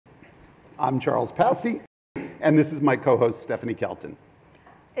I'm Charles Passy, and this is my co-host, Stephanie Kelton.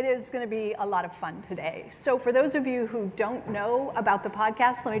 It is going to be a lot of fun today. So for those of you who don't know about the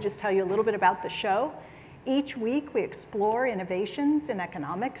podcast, let me just tell you a little bit about the show. Each week, we explore innovations in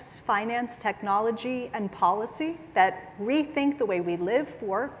economics, finance, technology, and policy that rethink the way we live,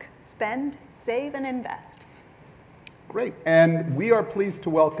 work, spend, save, and invest. Great. And we are pleased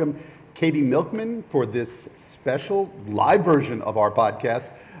to welcome Katy Milkman for this special live version of our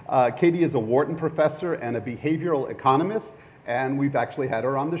podcast. Katy is a Wharton professor and a behavioral economist, and we've actually had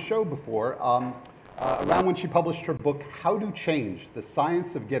her on the show before. Around when she published her book, How to Change, the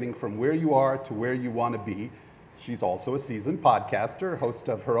Science of Getting from Where You Are to Where You Want to Be. She's also a seasoned podcaster, host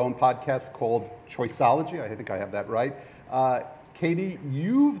of her own podcast called Choiceology. I think I have that right. Katy,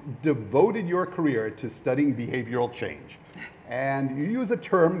 you've devoted your career to studying behavioral change. And you use a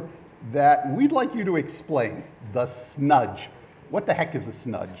term that we'd like you to explain, the snudge. What the heck is a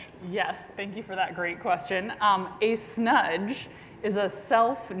snudge? Yes, thank you for that great question. A snudge is a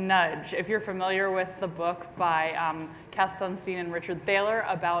self-nudge. If you're familiar with the book by Cass Sunstein and Richard Thaler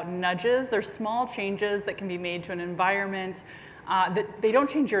about nudges, they're small changes that can be made to an environment that they don't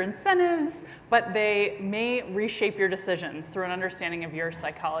change your incentives, but they may reshape your decisions through an understanding of your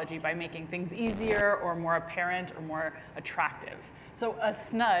psychology by making things easier or more apparent or more attractive. So a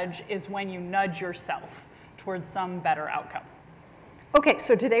snudge is when you nudge yourself towards some better outcome. Okay,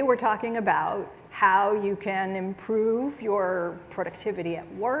 so today we're talking about how you can improve your productivity at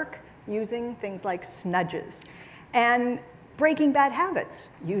work using things like snudges and breaking bad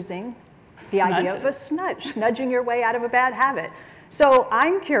habits using the idea of a snudge, snudging your way out of a bad habit. So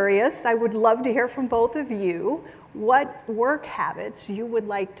I'm curious, I would love to hear from both of you what work habits you would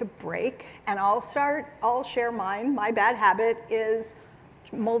like to break, and I'll share mine. My bad habit is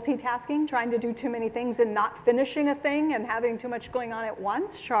multitasking, trying to do too many things and not finishing a thing and having too much going on at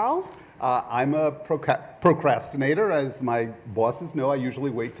once. Charles? I'm a procrastinator. As my bosses know, I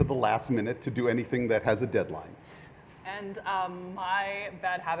usually wait till the last minute to do anything that has a deadline. And my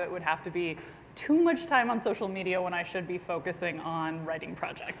bad habit would have to be too much time on social media when I should be focusing on writing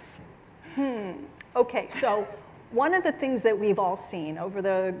projects. Okay, so one of the things that we've all seen over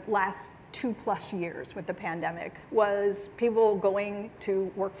the last 2+ years with the pandemic was people going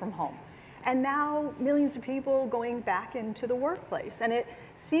to work from home. And now millions of people going back into the workplace. And it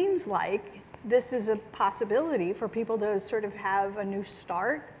seems like this is a possibility for people to sort of have a new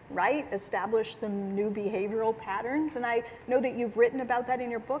start, right? Establish some new behavioral patterns. And I know that you've written about that in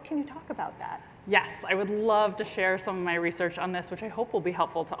your book. Can you talk about that? Yes, I would love to share some of my research on this, which I hope will be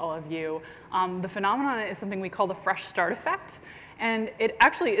helpful to all of you. The phenomenon is something we call the fresh start effect. And it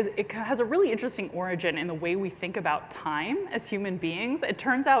actually it has a really interesting origin in the way we think about time as human beings. It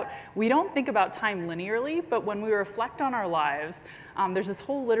turns out we don't think about time linearly, but when we reflect on our lives, there's this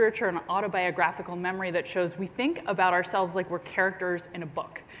whole literature and autobiographical memory that shows we think about ourselves like we're characters in a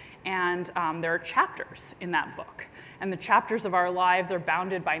book. And there are chapters in that book. And the chapters of our lives are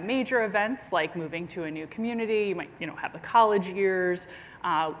bounded by major events like moving to a new community. You might have the college years.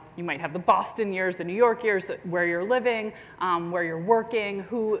 You might have the Boston years, the New York years, where you're living, where you're working,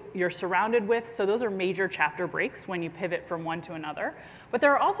 who you're surrounded with. So those are major chapter breaks when you pivot from one to another. But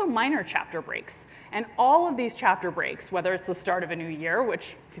there are also minor chapter breaks. And all of these chapter breaks, whether it's the start of a new year,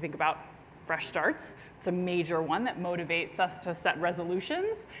 which if you think about fresh starts, it's a major one that motivates us to set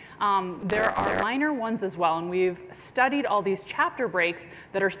resolutions. There are minor ones as well, and we've studied all these chapter breaks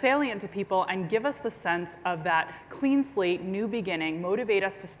that are salient to people and give us the sense of that clean slate, new beginning, motivate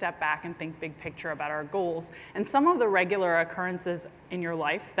us to step back and think big picture about our goals. And some of the regular occurrences in your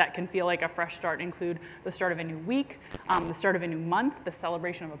life that can feel like a fresh start include the start of a new week, the start of a new month, the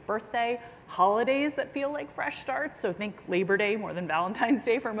celebration of a birthday, holidays that feel like fresh starts, so think Labor Day more than Valentine's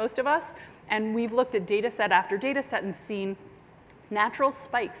Day for most of us. And we've looked at data set after data set and seen natural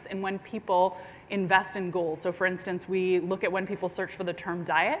spikes in when people invest in goals. So for instance, we look at when people search for the term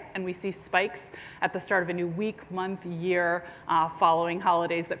diet, and we see spikes at the start of a new week, month, year, following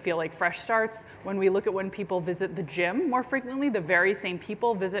holidays that feel like fresh starts. When we look at when people visit the gym more frequently, the very same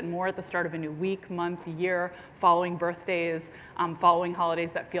people visit more at the start of a new week, month, year, following birthdays, following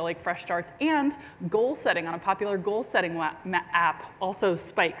holidays that feel like fresh starts. And goal setting on a popular goal setting app also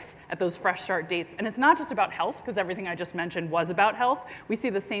spikes at those fresh start dates. And it's not just about health, because everything I just mentioned was about health. We see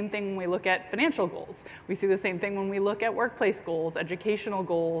the same thing when we look at financial goals. We see the same thing when we look at workplace goals, educational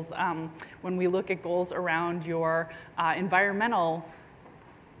goals, when we look at goals around your environmental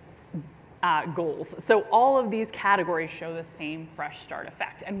goals. So all of these categories show the same fresh start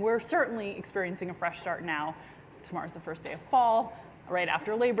effect. And we're certainly experiencing a fresh start now. Tomorrow's the first day of fall. right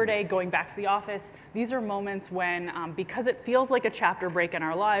after Labor Day, going back to the office. These are moments when, because it feels like a chapter break in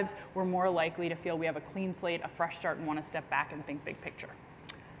our lives, we're more likely to feel we have a clean slate, a fresh start, and want to step back and think big picture.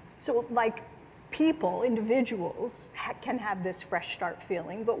 So like people, individuals, can have this fresh start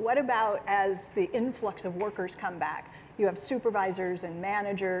feeling, but what about as the influx of workers come back? You have supervisors and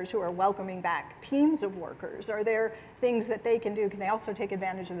managers who are welcoming back teams of workers. Are there things that they can do? Can they also take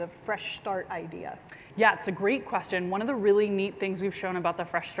advantage of the fresh start idea? Yeah, it's a great question. One of the really neat things we've shown about the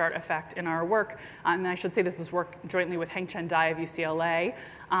fresh start effect in our work, and I should say this is work jointly with Heng-Chen Dai of UCLA,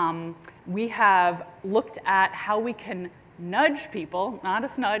 we have looked at how we can nudge people, not a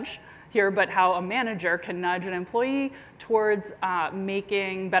snudge here, but how a manager can nudge an employee towards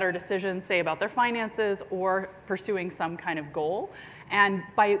making better decisions, say about their finances or pursuing some kind of goal. And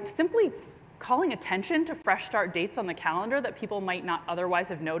by simply calling attention to fresh start dates on the calendar that people might not otherwise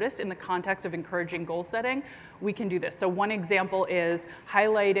have noticed in the context of encouraging goal setting, we can do this. So one example is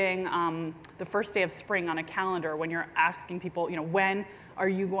highlighting the first day of spring on a calendar when you're asking people, when are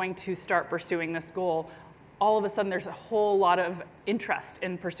you going to start pursuing this goal? All of a sudden there's a whole lot of interest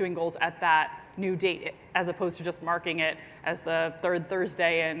in pursuing goals at that new date, as opposed to just marking it as the third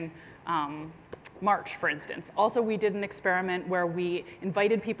Thursday in March, for instance. Also, we did an experiment where we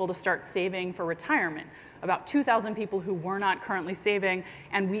invited people to start saving for retirement, about 2,000 people who were not currently saving,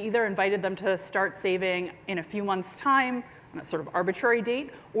 and we either invited them to start saving in a few months' time, on a sort of arbitrary date,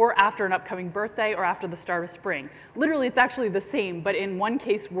 or after an upcoming birthday, or after the start of spring. Literally, it's actually the same, but in one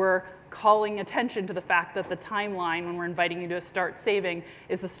case, we're calling attention to the fact that the timeline when we're inviting you to start saving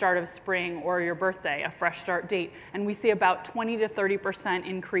is the start of spring or your birthday, a fresh start date. And we see about 20 to 30%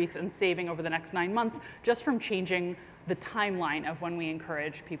 increase in saving over the next 9 months just from changing the timeline of when we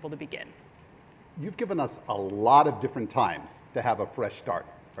encourage people to begin. You've given us a lot of different times to have a fresh start.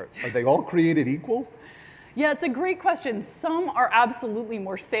 Are they all created equal? Yeah, it's a great question. Some are absolutely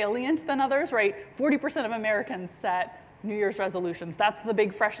more salient than others, right? 40% of Americans set New Year's resolutions. That's the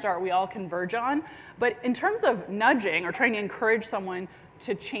big fresh start we all converge on. But in terms of nudging or trying to encourage someone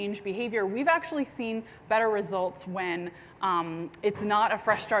to change behavior, we've actually seen better results when it's not a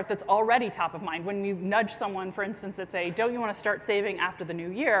fresh start that's already top of mind. When you nudge someone, for instance, and say, don't you want to start saving after the new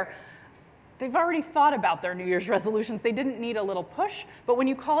year? They've already thought about their New Year's resolutions. They didn't need a little push, but when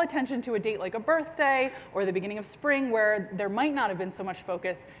you call attention to a date like a birthday or the beginning of spring where there might not have been so much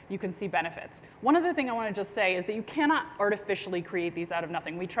focus, you can see benefits. One other thing I want to just say is that you cannot artificially create these out of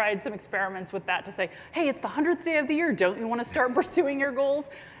nothing. We tried some experiments with that to say, hey, it's the 100th day of the year. Don't you want to start pursuing your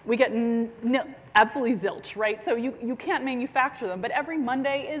goals? We get absolutely zilch, right? So you can't manufacture them, but every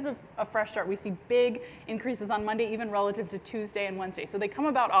Monday is a fresh start. We see big increases on Monday, even relative to Tuesday and Wednesday. So they come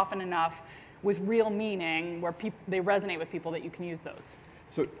about often enough with real meaning where they resonate with people that you can use those.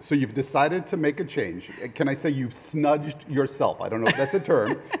 So you've decided to make a change. Can I say you've snudged yourself? I don't know if that's a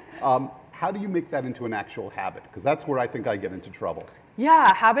term. How do you make that into an actual habit? Because that's where I think I get into trouble.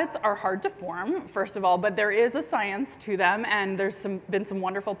 Yeah, habits are hard to form, first of all, but there is a science to them, and there's been some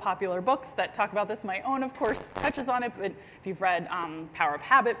wonderful popular books that talk about this. My own, of course, touches on it, but if you've read Power of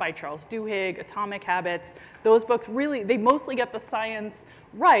Habit by Charles Duhigg, Atomic Habits, those books really, they mostly get the science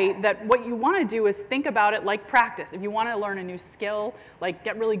right, that what you want to do is think about it like practice. If you want to learn a new skill, like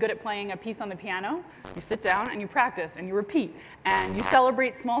get really good at playing a piece on the piano, you sit down and you practice and you repeat and you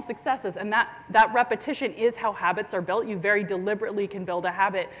celebrate small successes, and that repetition is how habits are built. You very deliberately can build a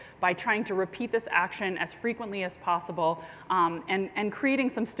habit by trying to repeat this action as frequently as possible, and creating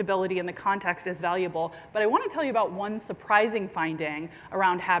some stability in the context is valuable. But I want to tell you about one surprising finding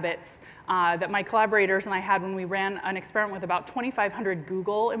around habits that my collaborators and I had when we ran an experiment with about 2,500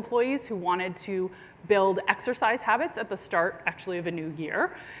 Google employees who wanted to build exercise habits at the start, actually, of a new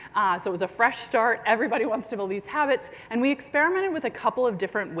year. So it was a fresh start. Everybody wants to build these habits. And we experimented with a couple of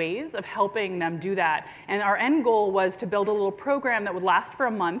different ways of helping them do that. And our end goal was to build a little program that would last for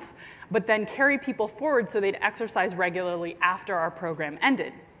a month, but then carry people forward so they'd exercise regularly after our program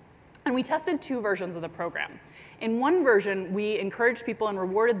ended. And we tested 2 versions of the program. In one version, we encouraged people and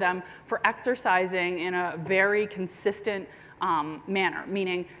rewarded them for exercising in a very consistent manner,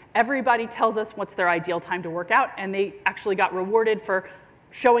 meaning everybody tells us what's their ideal time to work out, and they actually got rewarded for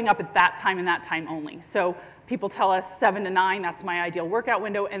showing up at that time and that time only. So people tell us 7 to 9, that's my ideal workout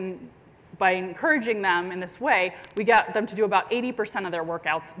window, and by encouraging them in this way, we got them to do about 80% of their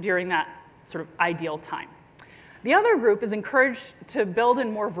workouts during that sort of ideal time. The other group is encouraged to build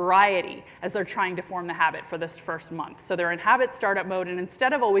in more variety as they're trying to form the habit for this first month. So they're in habit startup mode, and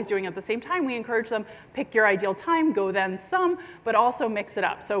instead of always doing it at the same time, we encourage them, pick your ideal time, go then some, but also mix it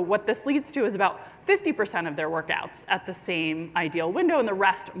up. So what this leads to is about 50% of their workouts at the same ideal window and the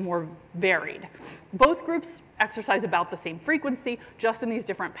rest more varied. Both groups exercise about the same frequency, just in these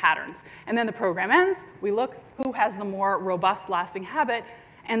different patterns. And then the program ends, we look who has the more robust lasting habit,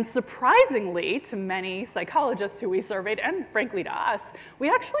 and surprisingly to many psychologists who we surveyed, and frankly to us, we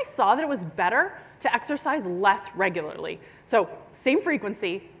actually saw that it was better to exercise less regularly. So same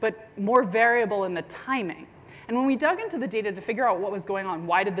frequency, but more variable in the timing. And when we dug into the data to figure out what was going on,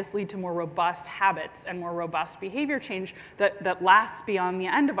 why did this lead to more robust habits and more robust behavior change that lasts beyond the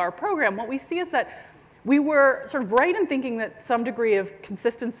end of our program, what we see is that we were sort of right in thinking that some degree of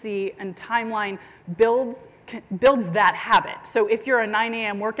consistency and timeline builds that habit. So if you're a 9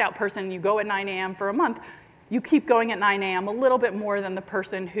 a.m. workout person and you go at 9 a.m. for a month, you keep going at 9 a.m. a little bit more than the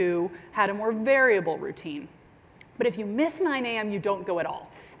person who had a more variable routine. But if you miss 9 a.m., you don't go at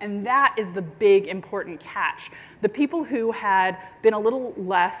all. And that is the big important catch. The people who had been a little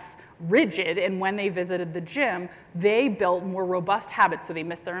less rigid in when they visited the gym, they built more robust habits. So they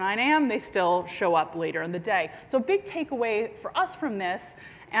miss their 9 a.m., they still show up later in the day. So a big takeaway for us from this,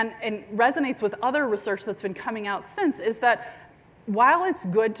 and resonates with other research that's been coming out since, is that while it's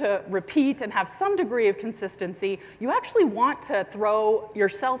good to repeat and have some degree of consistency, you actually want to throw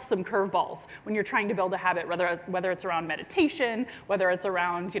yourself some curveballs when you're trying to build a habit, whether it's around meditation, whether it's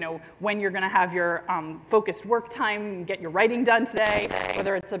around when you're going to have your focused work time, get your writing done today,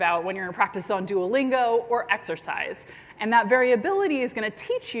 whether it's about when you're going to practice on Duolingo or exercise. And that variability is going to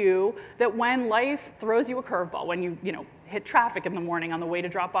teach you that when life throws you a curveball, when you hit traffic in the morning on the way to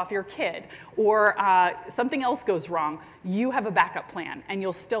drop off your kid, or something else goes wrong, you have a backup plan, and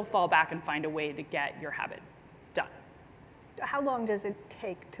you'll still fall back and find a way to get your habit done. How long does it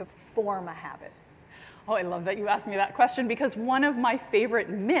take to form a habit? Oh, I love that you asked me that question, because one of my favorite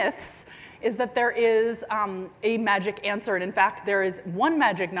myths is that there is a magic answer. And in fact, there is one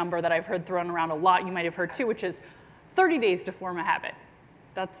magic number that I've heard thrown around a lot, you might have heard too, which is 30 days to form a habit.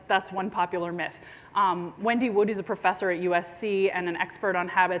 That's one popular myth. Wendy Wood, who's a professor at USC and an expert on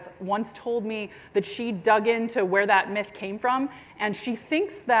habits, once told me that she dug into where that myth came from, and she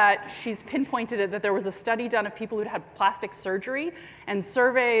thinks that she's pinpointed it, that there was a study done of people who'd had plastic surgery, and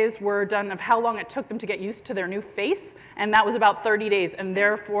surveys were done of how long it took them to get used to their new face, and that was about 30 days, and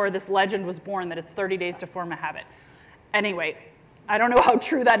therefore this legend was born that it's 30 days to form a habit. Anyway, I don't know how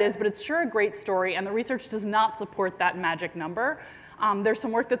true that is, but it's sure a great story, and the research does not support that magic number. There's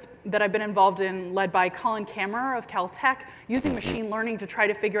some work that I've been involved in, led by Colin Kammerer of Caltech, using machine learning to try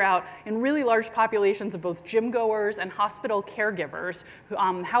to figure out, in really large populations of both gym goers and hospital caregivers,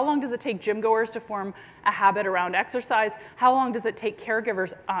 how long does it take gym goers to form a habit around exercise? How long does it take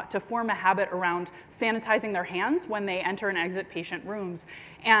caregivers to form a habit around sanitizing their hands when they enter and exit patient rooms?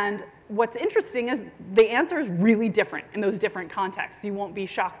 And what's interesting is the answer is really different in those different contexts. You won't be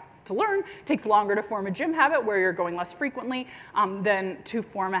shocked to learn. It takes longer to form a gym habit where you're going less frequently than to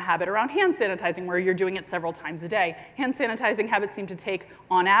form a habit around hand sanitizing where you're doing it several times a day. Hand sanitizing habits seem to take,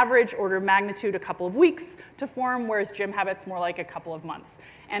 on average, order of magnitude, a couple of weeks to form, whereas gym habits more like a couple of months.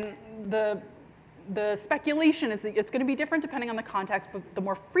 And the speculation is that it's going to be different depending on the context, but the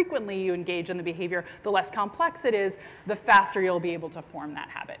more frequently you engage in the behavior, the less complex it is, the faster you'll be able to form that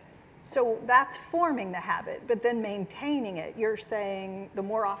habit. So that's forming the habit, but then maintaining it. You're saying the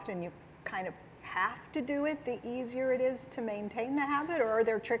more often you kind of have to do it, the easier it is to maintain the habit, or are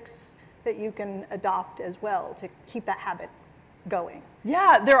there tricks that you can adopt as well to keep that habit going?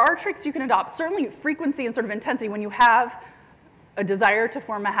 Yeah, there are tricks you can adopt. Certainly frequency and sort of intensity. When you have a desire to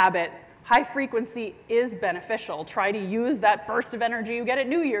form a habit, high frequency is beneficial. Try to use that burst of energy you get at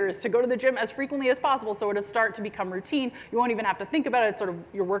New Year's to go to the gym as frequently as possible so it'll start to become routine. You won't even have to think about it. It's sort of,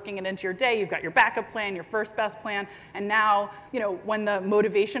 you're working it into your day. You've got your backup plan, your first best plan, and now, when the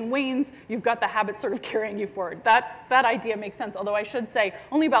motivation wanes, you've got the habit sort of carrying you forward. That idea makes sense, although I should say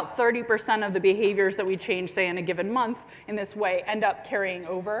only about 30% of the behaviors that we change, say, in a given month in this way end up carrying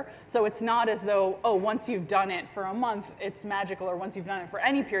over. So it's not as though, once you've done it for a month, it's magical, or once you've done it for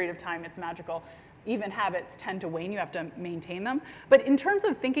any period of time, it's magical. Even habits tend to wane. You have to maintain them. But in terms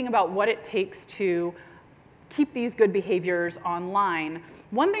of thinking about what it takes to keep these good behaviors online,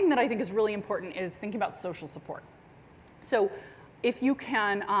 one thing that I think is really important is thinking about social support. So if you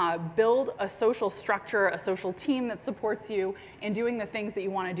can build a social structure, a social team that supports you in doing the things that you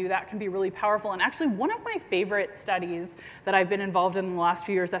want to do, that can be really powerful. And actually, one of my favorite studies that I've been involved in the last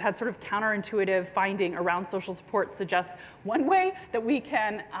few years that had sort of counterintuitive finding around social support suggests one way that we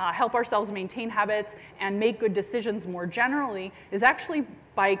can help ourselves maintain habits and make good decisions more generally is actually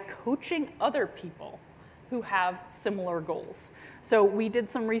by coaching other people who have similar goals. So we did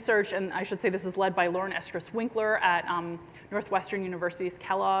some research, and I should say this is led by Lauren Estris-Winkler at Northwestern University's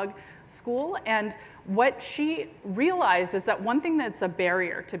Kellogg School. And what she realized is that one thing that's a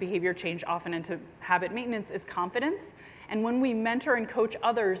barrier to behavior change often and to habit maintenance is confidence. And when we mentor and coach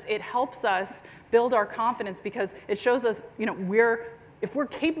others, it helps us build our confidence because it shows us, if we're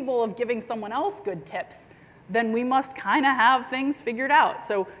capable of giving someone else good tips, then we must kind of have things figured out.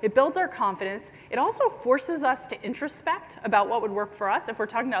 So it builds our confidence. It also forces us to introspect about what would work for us. If we're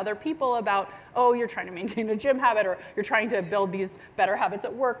talking to other people about, oh, you're trying to maintain a gym habit, or you're trying to build these better habits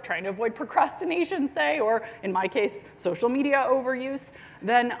at work, trying to avoid procrastination, say, or in my case, social media overuse,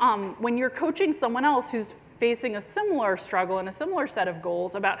 then when you're coaching someone else who's facing a similar struggle and a similar set of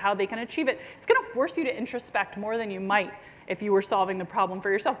goals about how they can achieve it, it's going to force you to introspect more than you might if you were solving the problem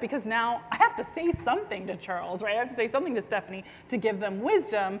for yourself, because now I have to say something to Charles, right? I have to say something to Stephanie to give them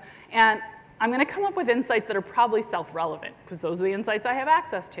wisdom, and I'm going to come up with insights that are probably self-relevant, because those are the insights I have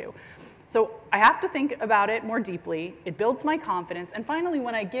access to. So I have to think about it more deeply. It builds my confidence, and finally,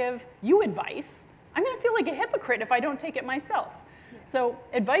 when I give you advice, I'm going to feel like a hypocrite if I don't take it myself. So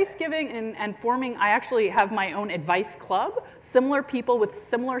advice giving and forming, I actually have my own advice club, similar people with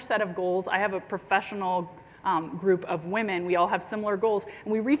similar set of goals. I have a professional group of women. We all have similar goals,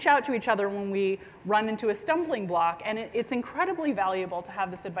 and we reach out to each other when we run into a stumbling block, and it's incredibly valuable to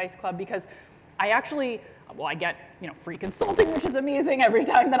have this advice club because I get free consulting, which is amazing every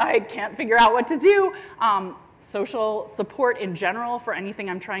time that I can't figure out what to do, social support in general for anything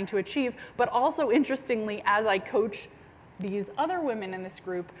I'm trying to achieve, but also interestingly, as I coach these other women in this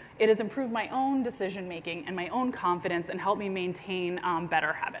group, it has improved my own decision making and my own confidence and helped me maintain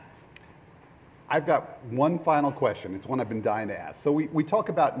better habits. I've got one final question. It's one I've been dying to ask. So we talk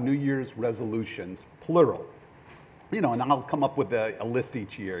about New Year's resolutions, plural. And I'll come up with a list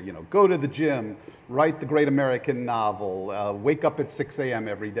each year. Go to the gym, write the great American novel, wake up at 6 a.m.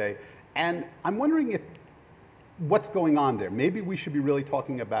 every day. And I'm wondering what's going on there. Maybe we should be really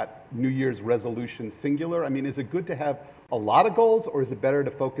talking about New Year's resolutions singular. I mean, is it good to have a lot of goals, or is it better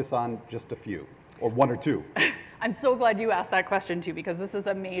to focus on just a few, or one or two? I'm so glad you asked that question too, because this is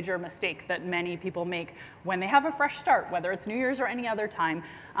a major mistake that many people make when they have a fresh start, whether it's New Year's or any other time.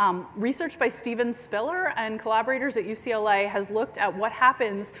 Research by Steven Spiller and collaborators at UCLA has looked at what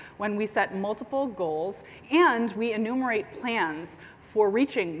happens when we set multiple goals and we enumerate plans for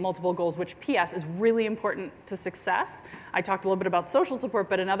reaching multiple goals, which PS is really important to success. I talked a little bit about social support,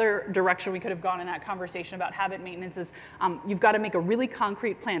 but another direction we could have gone in that conversation about habit maintenance is you've got to make a really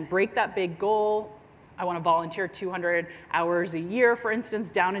concrete plan. Break that big goal. I want to volunteer 200 hours a year, for instance,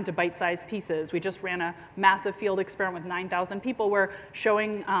 down into bite-sized pieces. We just ran a massive field experiment with 9,000 people where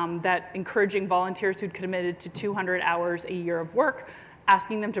showing that encouraging volunteers who'd committed to 200 hours a year of work,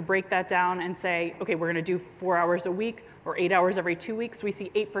 asking them to break that down and say, okay, we're going to do 4 hours a week or 8 hours every 2 weeks, we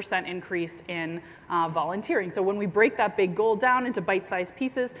see 8% increase in volunteering. So when we break that big goal down into bite-sized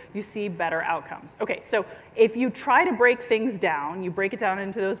pieces, you see better outcomes. Okay, so if you try to break things down, you break it down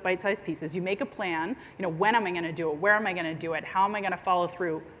into those bite-sized pieces, you make a plan, when am I going to do it, where am I going to do it, how am I going to follow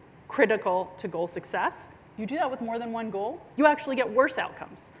through, critical to goal success. You do that with more than one goal, you actually get worse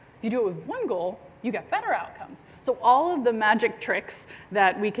outcomes. If you do it with one goal, you get better outcomes. So all of the magic tricks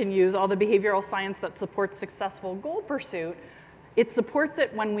that we can use, all the behavioral science that supports successful goal pursuit, it supports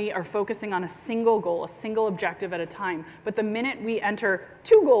it when we are focusing on a single goal, a single objective at a time. But the minute we enter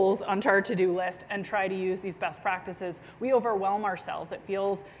 2 goals onto our to-do list and try to use these best practices, we overwhelm ourselves. It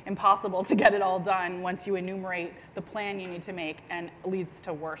feels impossible to get it all done once you enumerate the plan you need to make, and leads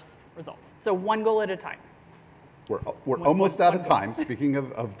to worse results. So 1 goal at a time. We're almost out of time. Speaking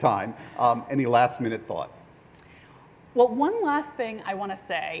of time, any last-minute thought? Well, one last thing I want to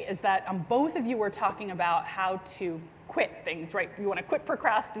say is that both of you were talking about how to quit things, right? You want to quit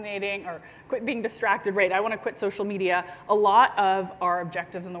procrastinating or quit being distracted, right? I want to quit social media. A lot of our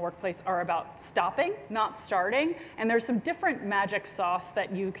objectives in the workplace are about stopping, not starting. And there's some different magic sauce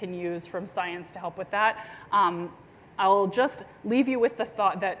that you can use from science to help with that. I'll just leave you with the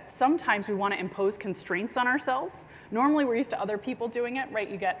thought that sometimes we want to impose constraints on ourselves. Normally we're used to other people doing it, right?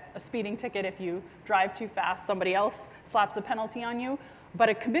 You get a speeding ticket if you drive too fast, somebody else slaps a penalty on you. But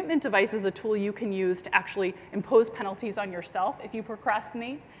a commitment device is a tool you can use to actually impose penalties on yourself if you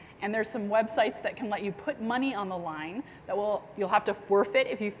procrastinate. And there's some websites that can let you put money on the line that you'll have to forfeit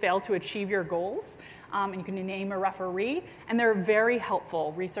if you fail to achieve your goals. And you can name a referee. And they're very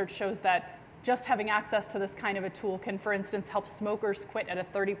helpful. Research shows that just having access to this kind of a tool can, for instance, help smokers quit at a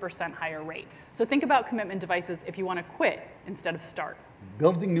 30% higher rate. So think about commitment devices if you want to quit instead of start.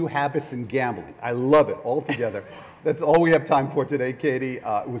 Building new habits in gambling. I love it altogether. That's all we have time for today, Katy.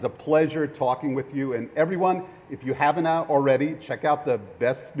 It was a pleasure talking with you. And everyone, if you haven't already, check out the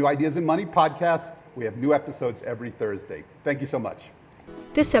Best New Ideas in Money podcast. We have new episodes every Thursday. Thank you so much.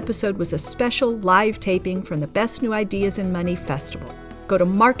 This episode was a special live taping from the Best New Ideas in Money Festival. Go to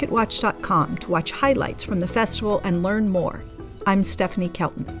MarketWatch.com to watch highlights from the festival and learn more. I'm Stephanie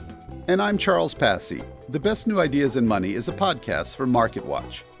Kelton. And I'm Charles Passy. The Best New Ideas in Money is a podcast for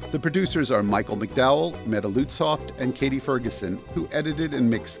MarketWatch. The producers are Michael McDowell, Meta Lutzoft, and Katie Ferguson, who edited and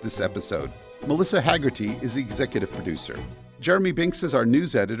mixed this episode. Melissa Haggerty is the executive producer. Jeremy Binks is our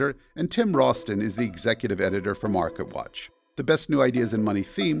news editor, and Tim Ralston is the executive editor for MarketWatch. The Best New Ideas in Money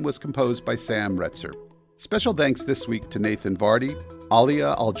theme was composed by Sam Retzer. Special thanks this week to Nathan Vardy,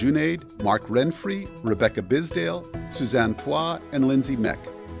 Alia Aljunaid, Mark Renfrey, Rebecca Bisdale, Suzanne Foy, and Lindsay Meck.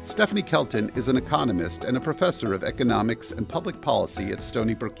 Stephanie Kelton is an economist and a professor of economics and public policy at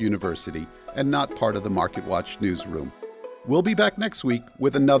Stony Brook University and not part of the MarketWatch newsroom. We'll be back next week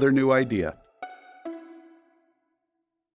with another new idea.